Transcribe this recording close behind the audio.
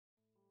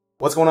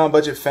What's going on,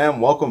 Budget Fam?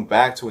 Welcome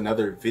back to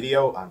another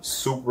video. I'm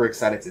super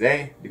excited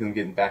today because I'm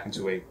getting back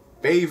into a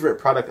favorite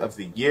product of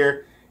the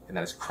year, and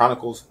that is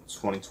Chronicles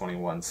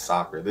 2021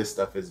 Soccer. This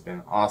stuff has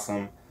been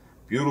awesome.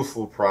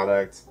 Beautiful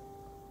product.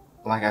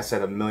 Like I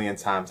said a million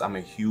times, I'm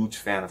a huge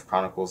fan of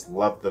Chronicles.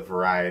 Love the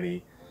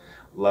variety.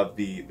 Love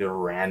the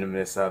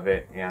randomness of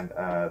it. And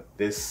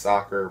this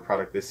soccer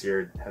product this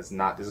year has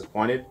not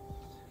disappointed.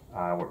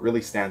 What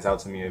really stands out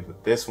to me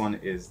with this one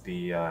is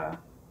the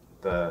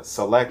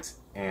Select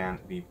and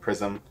the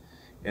Prism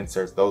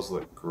inserts. Those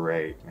look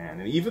great, man.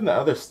 And even the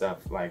other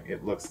stuff, like,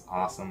 it looks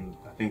awesome.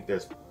 I think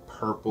there's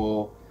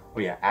purple,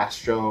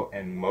 Astro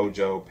and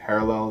Mojo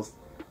parallels.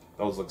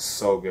 Those look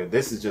so good.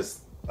 This is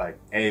just like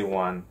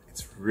A1.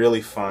 It's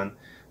really fun.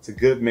 It's a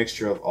good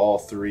mixture of all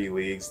three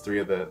leagues, three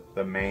of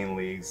the main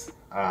leagues.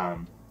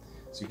 So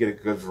you get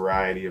a good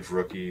variety of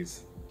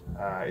rookies.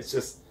 It's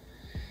just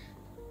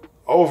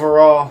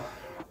overall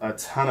a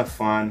ton of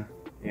fun,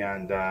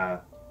 and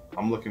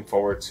I'm looking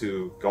forward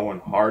to going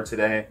hard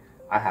today.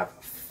 I have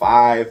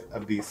 5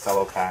 of these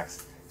Cello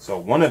packs. So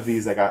one of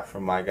these I got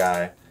from my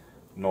guy,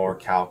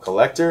 NorCal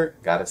Collector.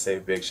 Gotta say a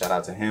big shout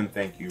out to him.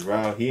 Thank you,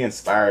 bro. He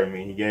inspired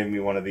me. He gave me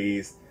one of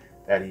these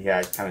that he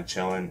had kind of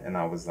chilling, and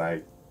I was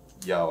like,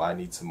 yo, I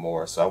need some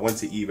more. So I went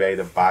to eBay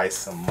to buy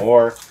some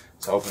more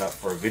to open up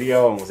for a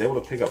video, and was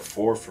able to pick up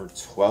 4 for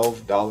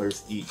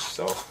 $12 each.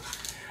 So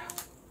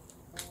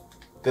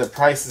the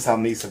prices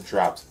on these have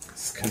dropped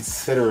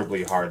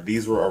considerably hard.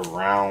 These were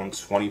around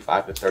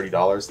 $25 to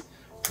 $30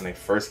 when they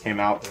first came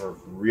out. They were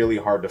really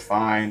hard to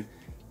find,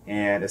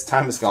 and as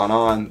time has gone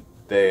on,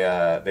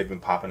 they've been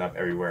popping up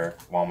everywhere.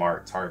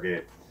 Walmart,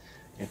 Target,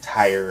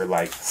 entire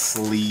like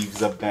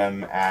sleeves of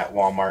them at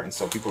Walmart, and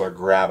so people are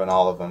grabbing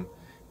all of them,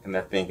 and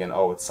they're thinking,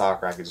 oh, it's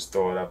soccer, I could just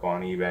throw it up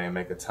on eBay and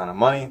make a ton of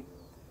money.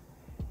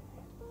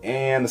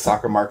 And the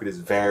soccer market is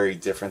very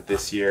different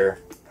this year.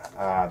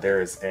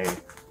 There is a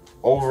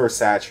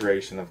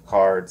oversaturation of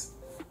cards.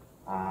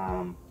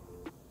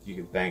 You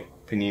can thank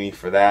Panini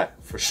for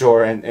that, for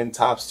sure, and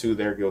Topps too.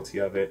 They're guilty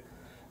of it,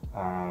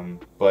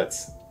 but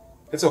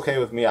it's okay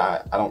with me.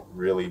 I don't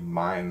really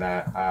mind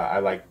that. I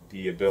like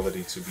the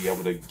ability to be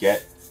able to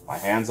get my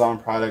hands on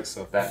products,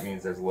 so if that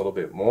means there's a little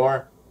bit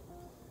more,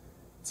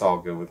 it's all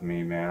good with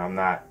me, man. I'm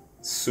not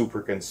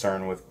super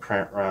concerned with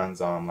print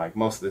runs on, like,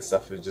 most of this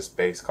stuff is just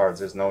base cards.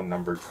 There's no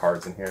numbered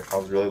cards in here. If I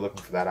was really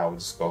looking for that, I would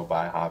just go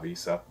buy a hobby.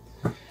 So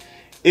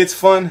it's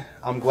fun.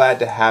 I'm glad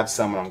to have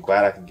some, and I'm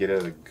glad I could get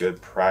it at a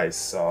good price.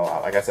 So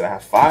like I said, I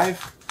have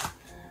 5,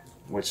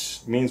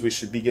 which means we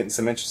should be getting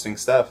some interesting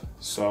stuff.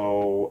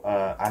 So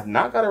I've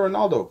not got a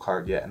Ronaldo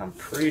card yet, and I'm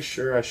pretty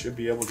sure I should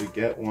be able to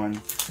get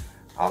one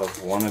out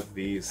of one of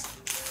these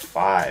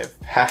 5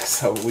 packs.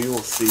 So we will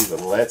see,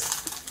 but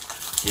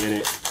let's get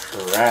it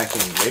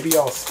cracking. Maybe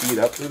I'll speed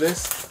up through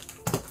this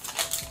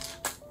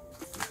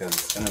because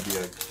it's going to be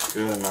a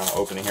good amount of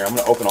opening here. I'm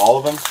going to open all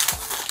of them,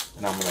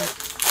 and I'm going to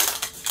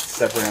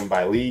separate them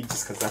by league,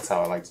 just because that's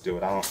how I like to do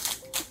it. I don't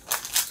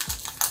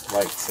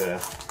like to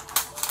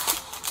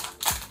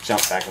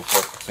jump back and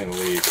forth between the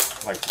leagues.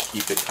 I like to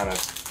keep it kind of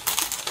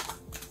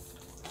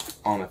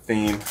on a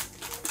theme.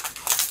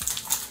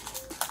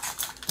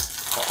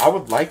 So I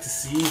would like to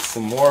see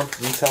some more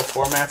retail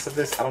formats of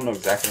this. I don't know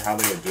exactly how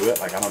they would do it.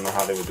 Like, I don't know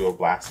how they would do a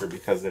blaster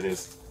because it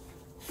is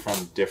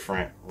from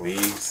different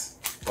leagues,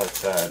 but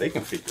they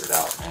can figure it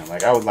out, man.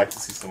 Like, I would like to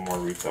see some more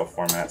retail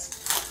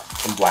formats.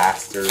 Some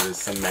blasters,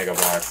 some mega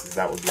boxes.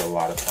 That would be a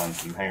lot of fun.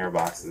 Some hanger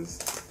boxes.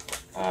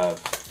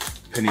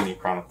 Panini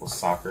Chronicles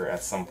Soccer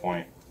at some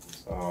point.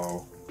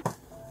 So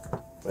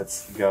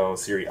let's go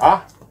Serie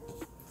A,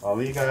 La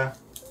Liga,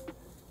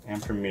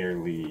 and Premier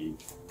League.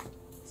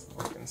 So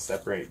we're going to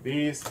separate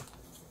these.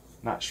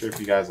 Not sure if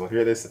you guys will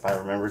hear this. If I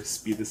remember to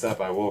speed this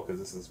up, I will, because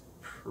this is a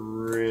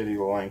pretty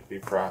lengthy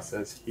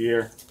process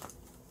here.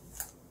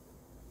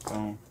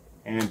 Boom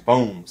and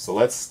boom. So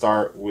let's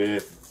start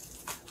with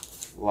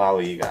La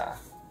Liga,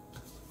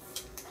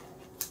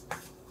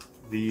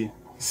 the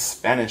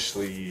Spanish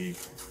league.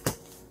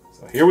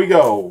 So here we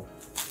go.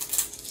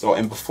 So,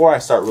 and before I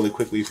start, really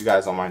quickly, if you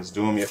guys don't mind just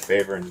doing me a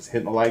favor and just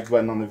hitting the like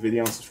button on the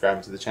video and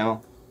subscribing to the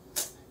channel,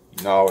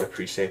 you know I would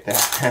appreciate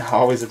that. I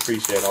always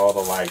appreciate all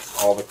the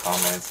likes, all the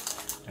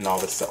comments, and all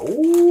this stuff.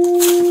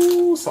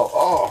 Ooh, so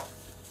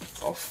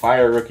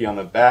fire rookie on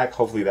the back.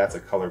 Hopefully that's a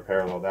color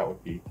parallel. That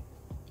would be,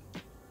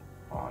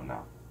 oh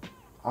no,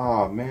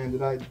 oh man,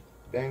 did I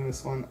bang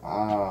this one?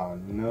 Ah,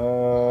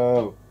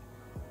 no.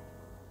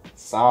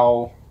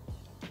 Saul.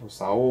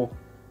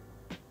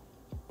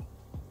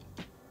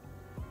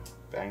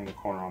 Bang the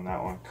corner on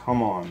that one.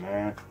 Come on,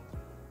 man.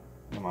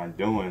 What am I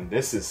doing?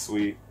 This is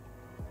sweet.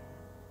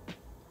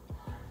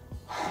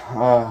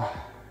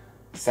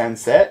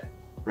 Sunset.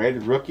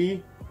 Rated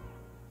rookie.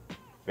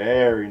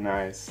 Very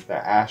nice. The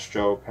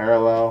Astro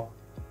parallel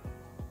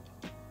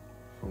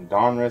from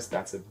Donruss.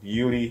 That's a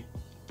beauty.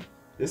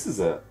 This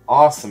is an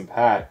awesome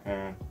pack,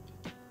 man.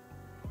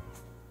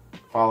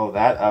 Follow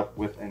that up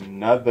with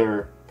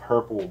another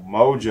purple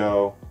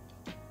Mojo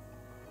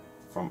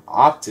from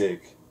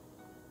Optic.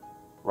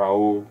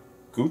 Raul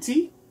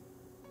Guti.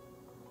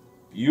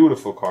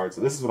 Beautiful card.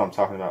 So this is what I'm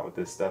talking about with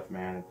this stuff,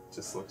 man. It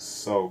just looks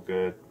so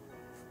good.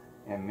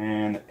 And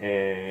then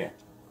a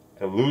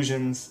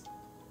Illusions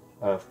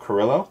of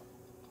Carrillo.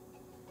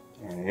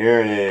 And here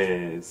it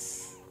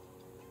is.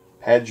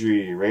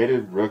 Pedri,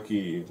 rated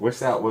rookie. Wish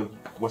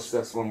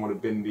this one would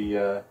have been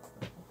the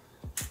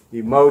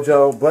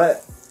Mojo,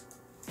 but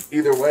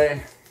either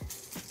way,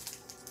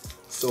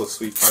 still a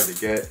sweet card to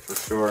get for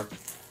sure.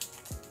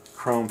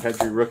 Chrome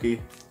Pedri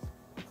rookie.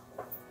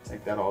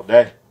 Take that all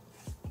day.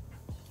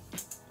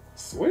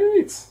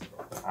 Sweet.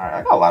 Alright,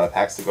 I got a lot of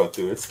packs to go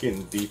through. It's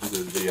getting deep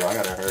into this video. I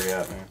gotta hurry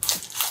up, man.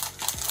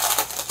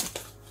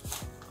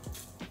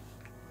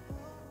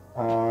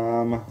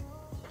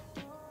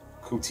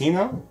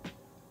 Coutinho.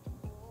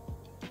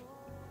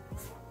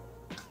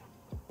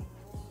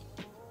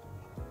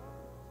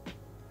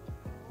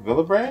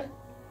 Villabray.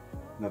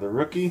 Another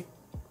rookie.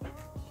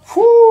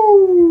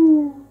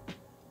 Whoo!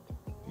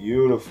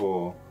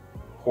 Beautiful.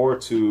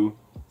 Porto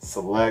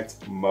Select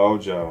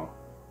Mojo.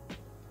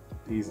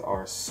 These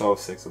are so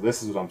sick. So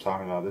this is what I'm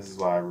talking about. This is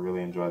why I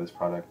really enjoy this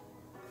product.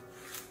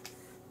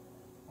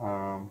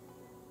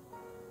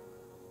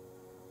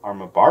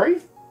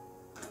 Armabari.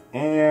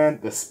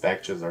 And the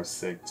Spectres are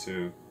sick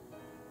too.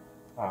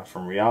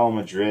 From Real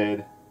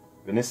Madrid.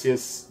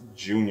 Vinicius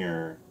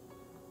Jr.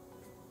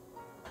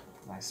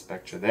 Nice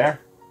Spectre there.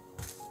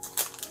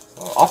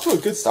 So off to a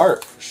good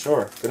start for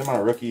sure. Good amount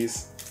of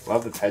rookies.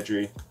 Love the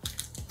Pedri.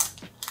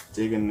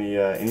 Digging the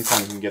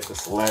anytime you can get the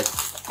Select,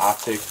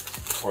 Optic,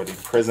 or the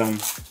Prism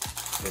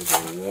is a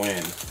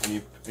win.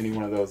 Any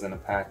one of those in a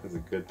pack is a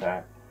good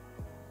pack.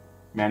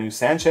 Manu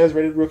Sanchez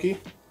rated rookie.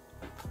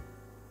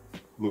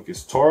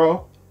 Lucas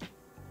Toro.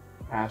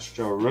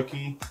 Astro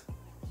rookie.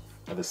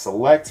 The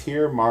Select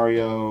here,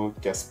 Mario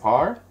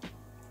Gaspar.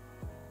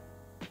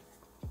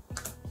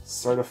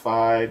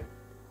 Certified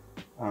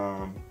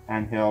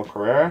Angel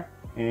Carrera.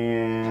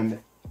 And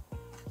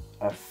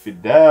a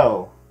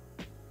Fidel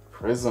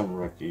Prism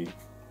rookie.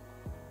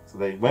 So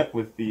they went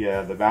with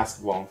the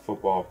basketball and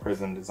football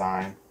Prism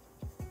design.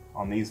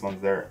 On these ones,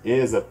 there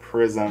is a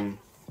Prism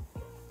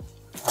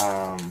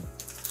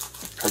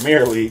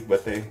Premier League,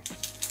 but they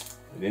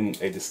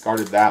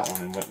discarded that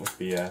one and went with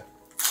the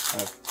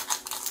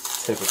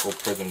typical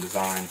Prism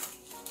design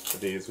for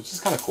these, which is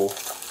kind of cool.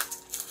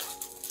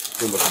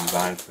 Good looking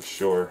design for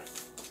sure.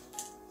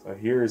 So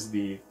here's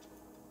the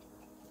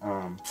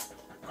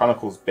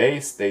Chronicles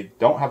base. They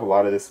don't have a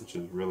lot of this, which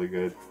is really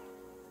good.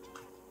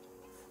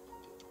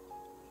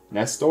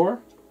 Nestor,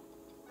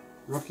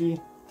 rookie.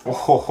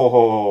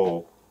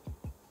 Oh,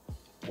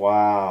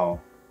 wow,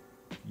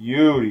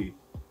 beauty.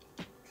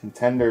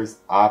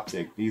 Contenders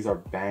Optic. These are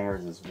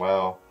bangers as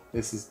well.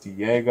 This is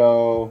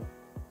Diego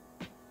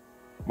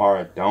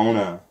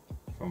Maradona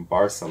from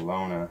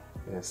Barcelona.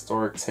 The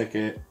historic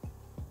ticket.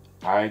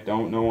 I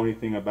don't know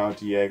anything about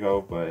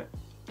Diego, but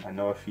I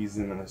know if he's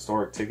in an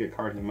historic ticket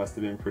card, he must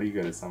have been pretty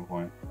good at some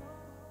point.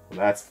 So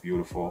that's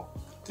beautiful.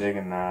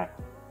 Digging that.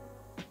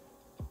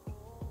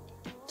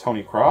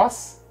 Tony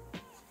Cross.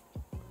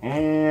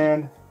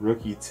 And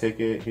rookie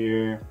ticket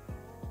here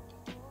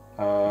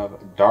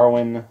of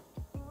Darwin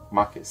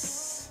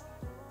Makis.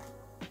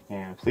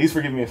 And please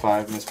forgive me if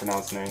I've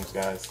mispronounced names,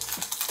 guys.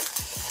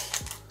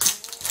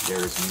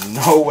 There's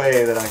no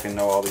way that I can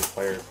know all these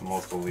players from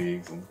multiple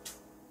leagues, and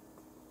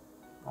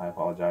I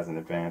apologize in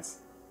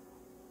advance.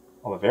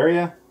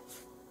 Oliveria.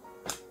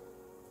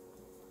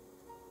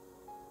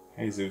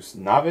 Jesus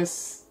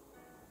Navas.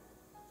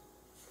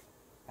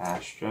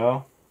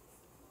 Astro.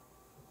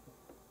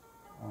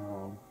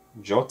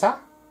 Jota,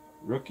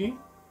 rookie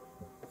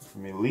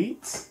from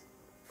Elite.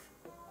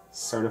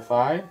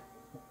 Certified.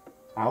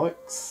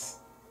 Alex.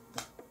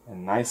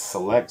 And nice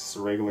select,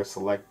 regular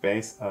select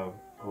base of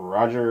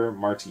Roger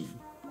Marti.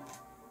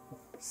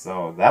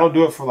 So that'll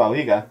do it for La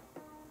Liga.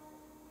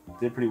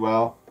 Did pretty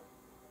well.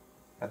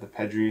 Got the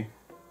Pedri.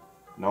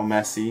 No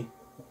Messi.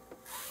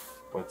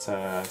 But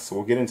so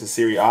we'll get into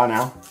Serie A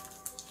now.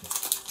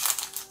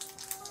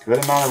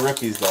 Good amount of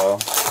rookies though.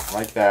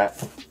 Like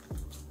that.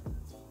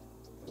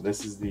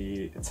 This is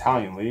the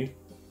Italian league.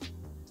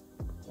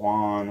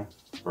 Juan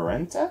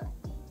Bernetta.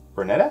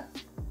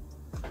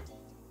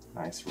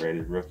 Nice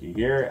rated rookie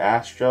here.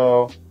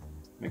 Astro,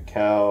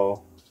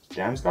 Mikel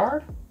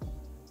Damsgaard.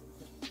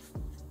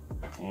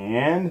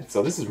 And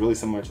so this is really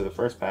similar to the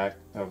first pack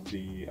of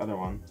the other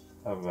one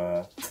of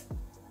La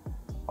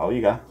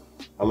Liga.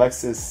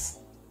 Alexis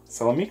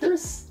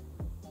Salamakers.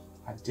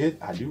 I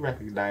do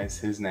recognize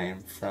his name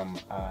from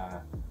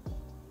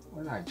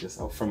what did I just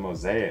from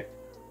Mosaic.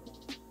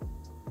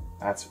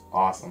 That's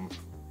awesome.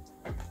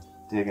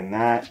 Digging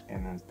that.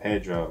 And then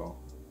Pedro.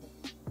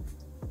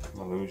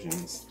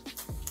 Illusions.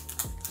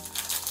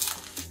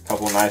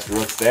 Couple of nice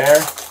rooks there.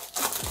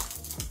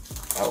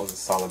 That was a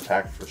solid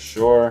pack for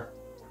sure.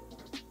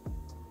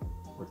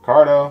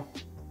 Ricardo.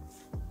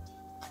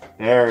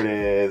 There it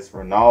is.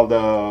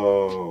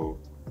 Ronaldo.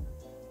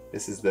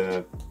 This is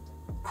the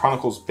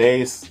Chronicles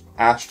base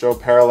Astro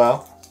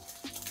parallel.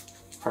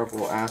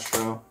 Purple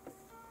Astro.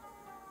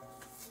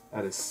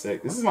 That is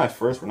sick. This is my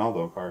first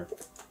Ronaldo card.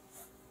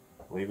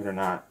 Believe it or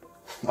not.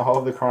 all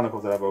of the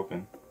Chronicles that I've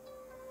opened.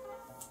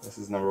 This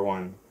is number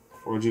 1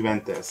 for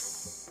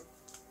Juventus.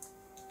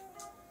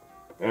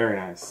 Very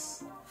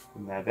nice.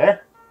 Putting that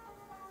there.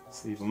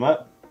 Sleeve them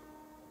up.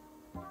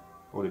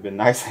 Would have been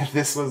nice if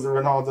this was the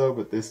Ronaldo,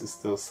 but this is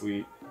still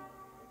sweet.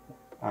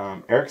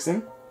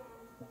 Ericsson.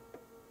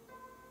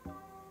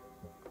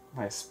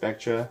 Nice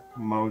Spectra.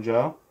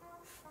 Mojo.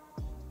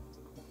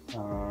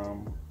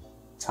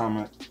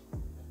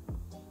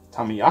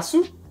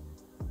 Tamiyasu.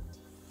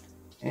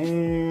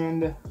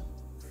 And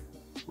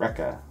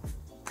Rekka.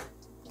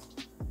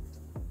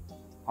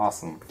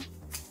 Awesome.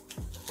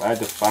 Glad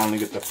to finally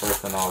get the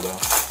first Ronaldo.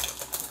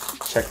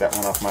 Check that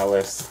one off my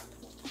list.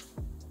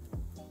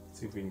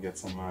 See if we can get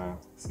some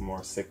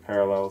more sick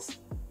parallels.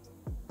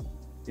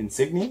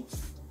 Insigne,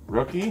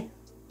 rookie,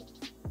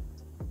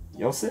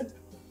 Josip,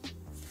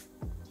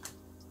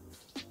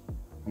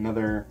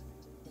 another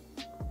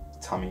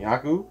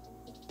Tamiyasu,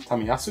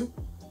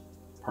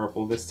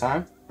 purple this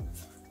time.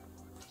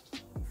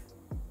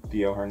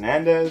 Theo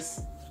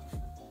Hernandez,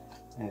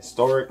 an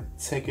historic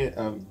ticket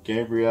of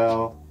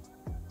Gabriel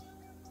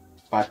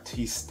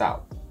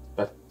Batistuta.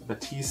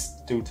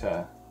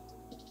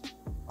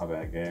 My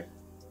bad, Gabe.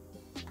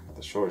 Got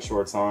the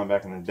shorts on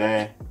back in the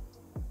day.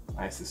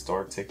 Nice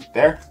historic ticket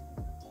there.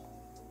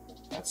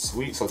 That's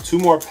sweet. So 2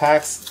 more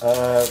packs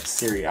of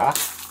Serie A.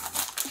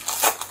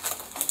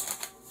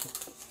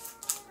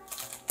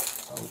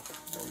 Oh,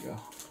 there we go.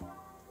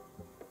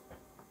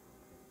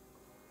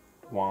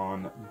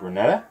 Juan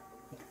Brunetta,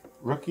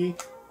 rookie.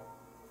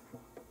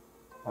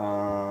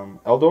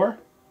 Eldor,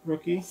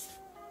 rookie.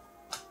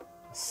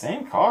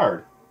 Same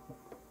card.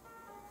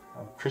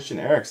 Christian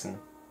Eriksen.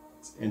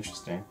 It's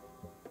interesting.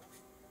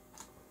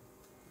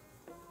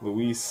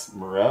 Luis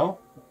Morel.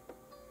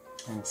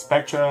 And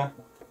Spectra.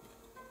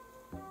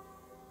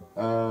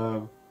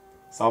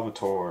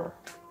 Salvatore.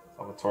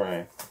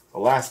 The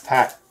last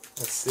pack.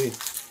 Let's see.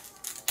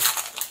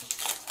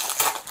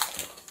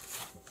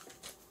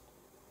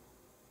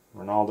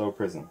 Ronaldo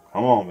Prism.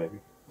 Come on, baby.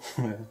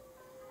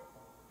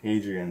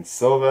 Adrian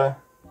Silva.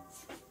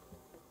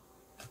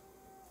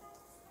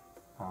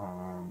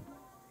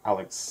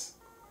 Alex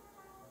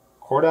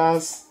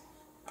Cordaz.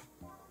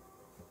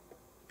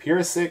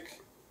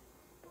 Purisic.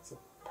 It's a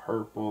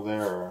purple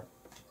there. Or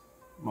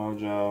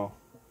Mojo.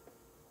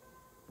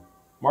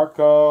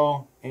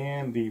 Marco.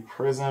 And the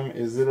Prism.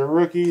 Is it a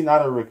rookie?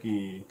 Not a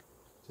rookie.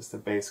 Just a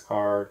base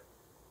card.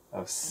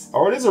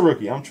 Oh, it is a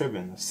rookie. I'm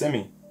tripping.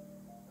 Simi.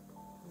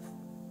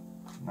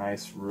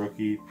 Nice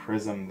rookie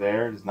Prism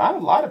there. There's not a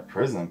lot of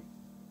Prism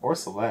or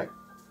Select.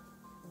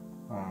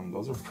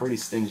 Those are pretty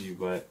stingy,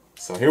 but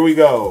so here we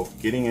go.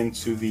 Getting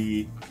into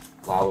the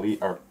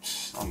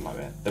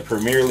the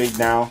Premier League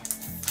now.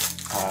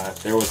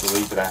 If there was a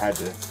league that I had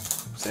to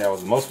say I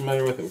was the most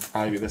familiar with, it would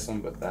probably be this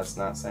one, but that's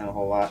not saying a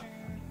whole lot.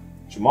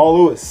 Jamal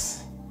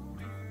Lewis.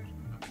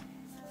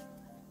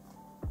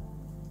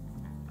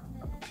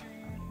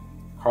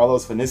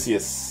 Carlos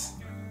Vinicius.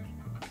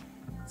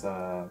 It's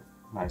a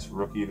nice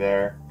rookie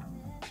there.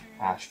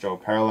 Astro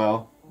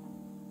Parallel.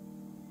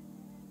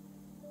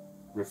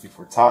 Rookie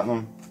for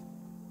Tottenham.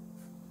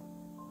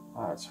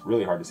 It's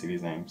really hard to see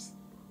these names.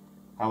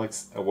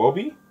 Alex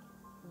Iwobi.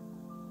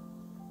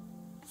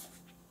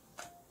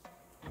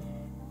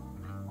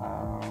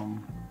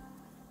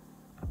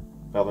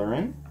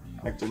 Bellerin.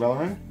 Hector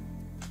Bellerin.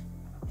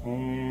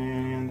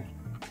 And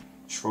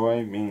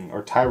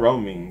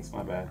Tyrone Mings,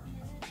 my bad.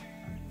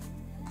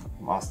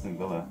 From Aston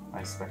Villa.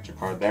 Nice Spectre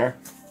card there.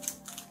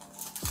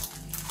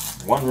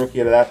 1 rookie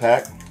out of that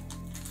pack.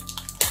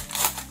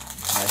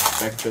 Nice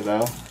Spectre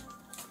though.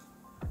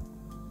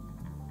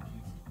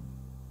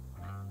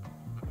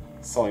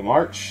 Sully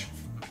March.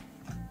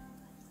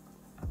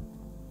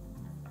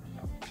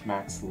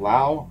 Max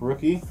Lau,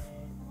 rookie.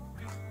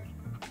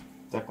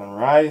 Declan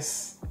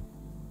Rice.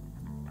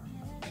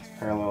 Nice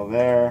parallel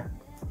there.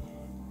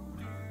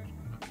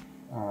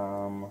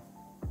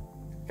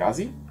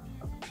 Ghazi.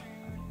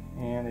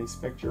 And a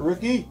Spectre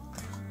rookie.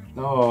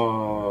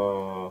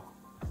 No.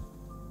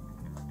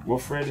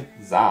 Wilfred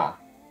Zaha.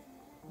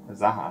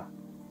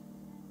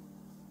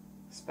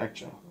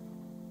 Spectre.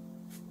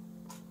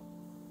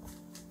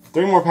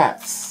 3 more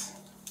packs.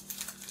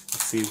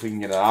 Let's see if we can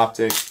get an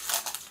Optic,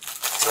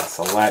 a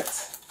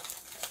Select,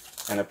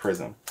 and a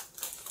Prism.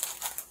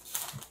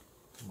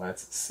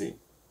 Let's see.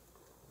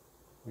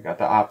 We got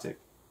the Optic.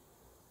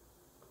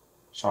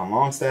 Sean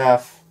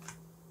Longstaff.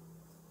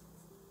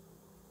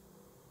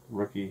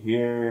 Rookie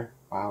here.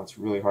 Wow, it's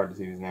really hard to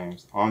see these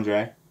names.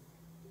 Andre.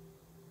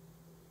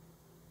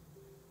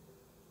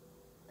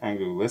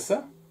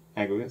 Anguissa.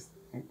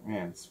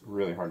 Man, it's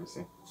really hard to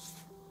see.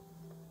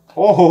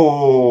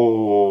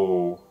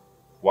 Oh,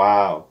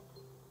 wow.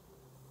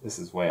 This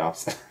is way off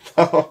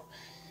center.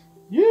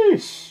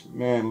 Yeesh.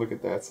 Man, look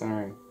at that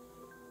centering.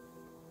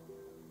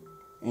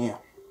 Damn.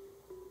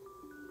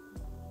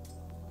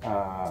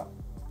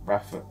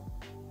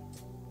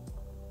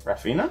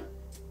 Rafina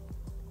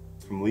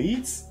from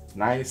Leeds.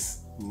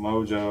 Nice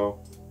Mojo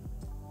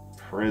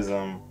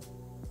Prism.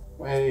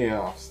 Way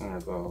off center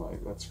though.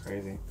 Like, that's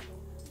crazy.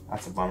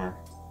 That's a bummer.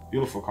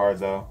 Beautiful card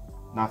though.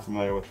 Not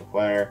familiar with the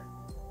player.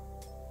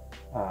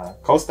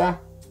 Costa,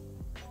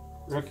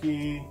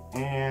 rookie,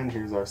 and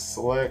here's our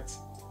select.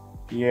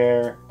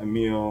 Pierre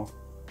Emile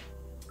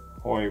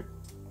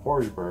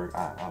Horsberg.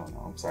 I don't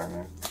know. I'm sorry,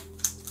 man.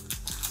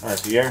 All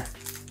right, Pierre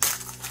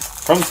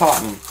from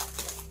Tottenham.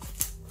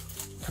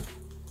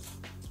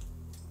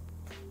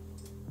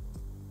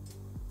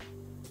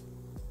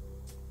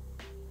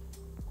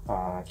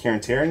 Kieran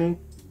Tierney,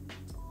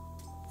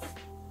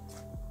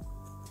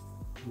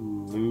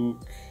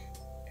 Luke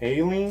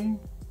Ayling,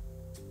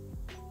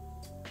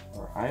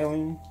 or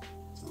Eiling,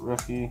 it's a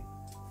rookie.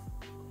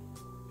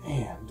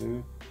 Damn,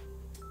 dude.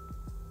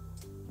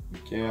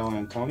 Miguel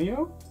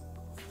Antonio,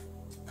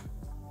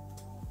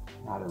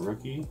 not a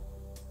rookie.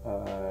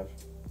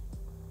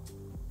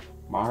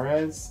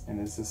 Mahrez, and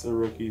is this a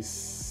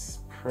rookie's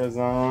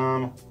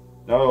prism?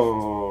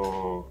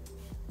 No.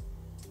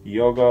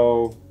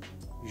 Diogo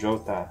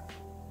Jota.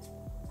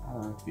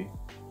 Rookie.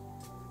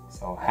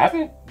 So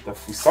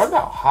we started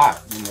out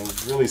hot, you know,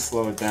 really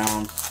slowed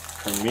down.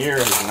 Premier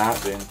has not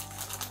been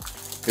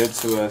good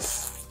to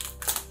us,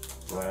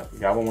 but we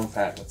got one more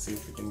pack. Let's see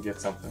if we can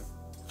get something.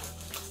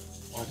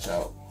 Watch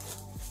out.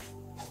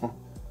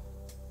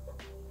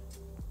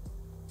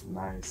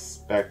 Nice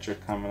Spectra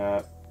coming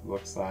up.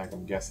 Looks like,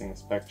 I'm guessing a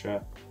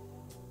Spectra.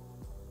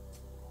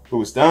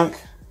 Who's Dunk?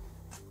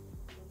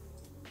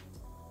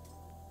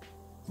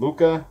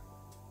 Luca.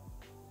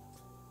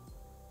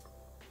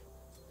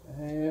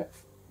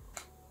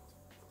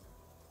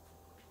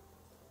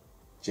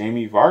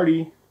 Jamie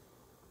Vardy,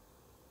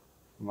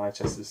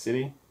 Manchester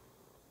City.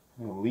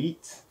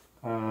 Elite.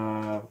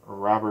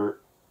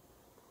 Robert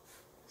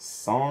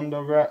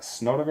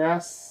Snodgrass.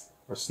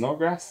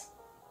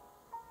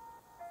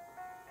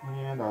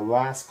 And our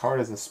last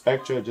card is a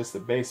Spectra, just a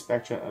base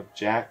Spectra of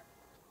Jack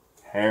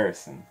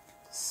Harrison.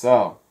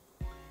 So,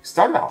 we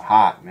started out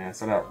hot, man.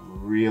 Started out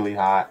really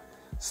hot.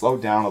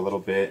 Slowed down a little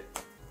bit,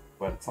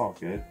 but it's all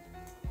good.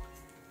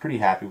 Pretty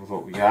happy with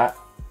what we got.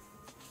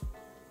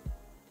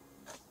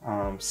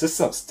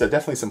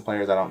 Definitely some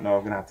players I don't know.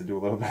 I'm gonna have to do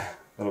a little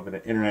bit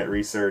of internet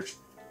research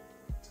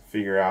to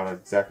figure out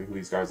exactly who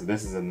these guys are.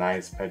 This is a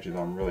nice Pedro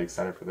though. I'm really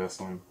excited for this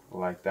one. I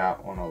like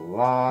that one a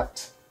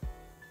lot.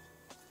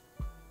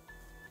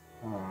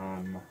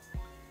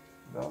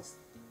 What else?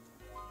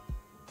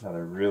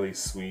 Another really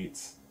sweet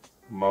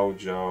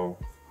Mojo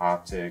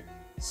Optic.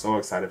 So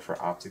excited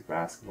for Optic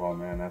basketball,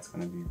 man. That's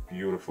gonna be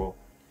beautiful.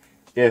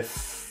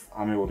 If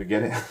I'm able to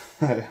get it.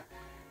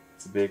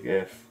 It's a big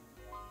if.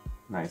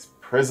 Nice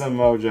Prism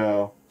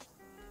Mojo.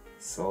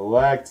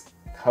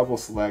 Couple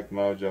select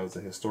Mojos. A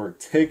historic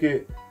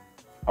ticket.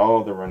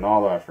 Oh, the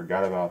Ronaldo, I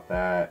forgot about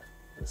that.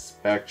 The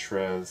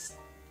Spectras.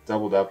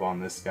 Doubled up on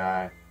this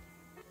guy.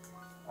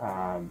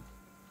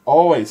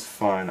 Always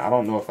fun. I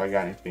don't know if I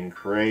got anything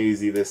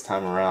crazy this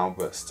time around,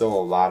 but still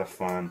a lot of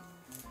fun.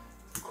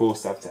 Cool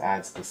stuff to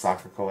add to the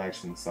soccer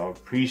collection. So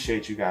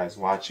appreciate you guys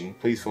watching.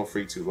 Please feel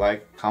free to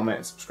like, comment,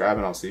 and subscribe,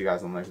 and I'll see you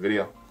guys in the next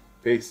video.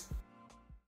 Peace.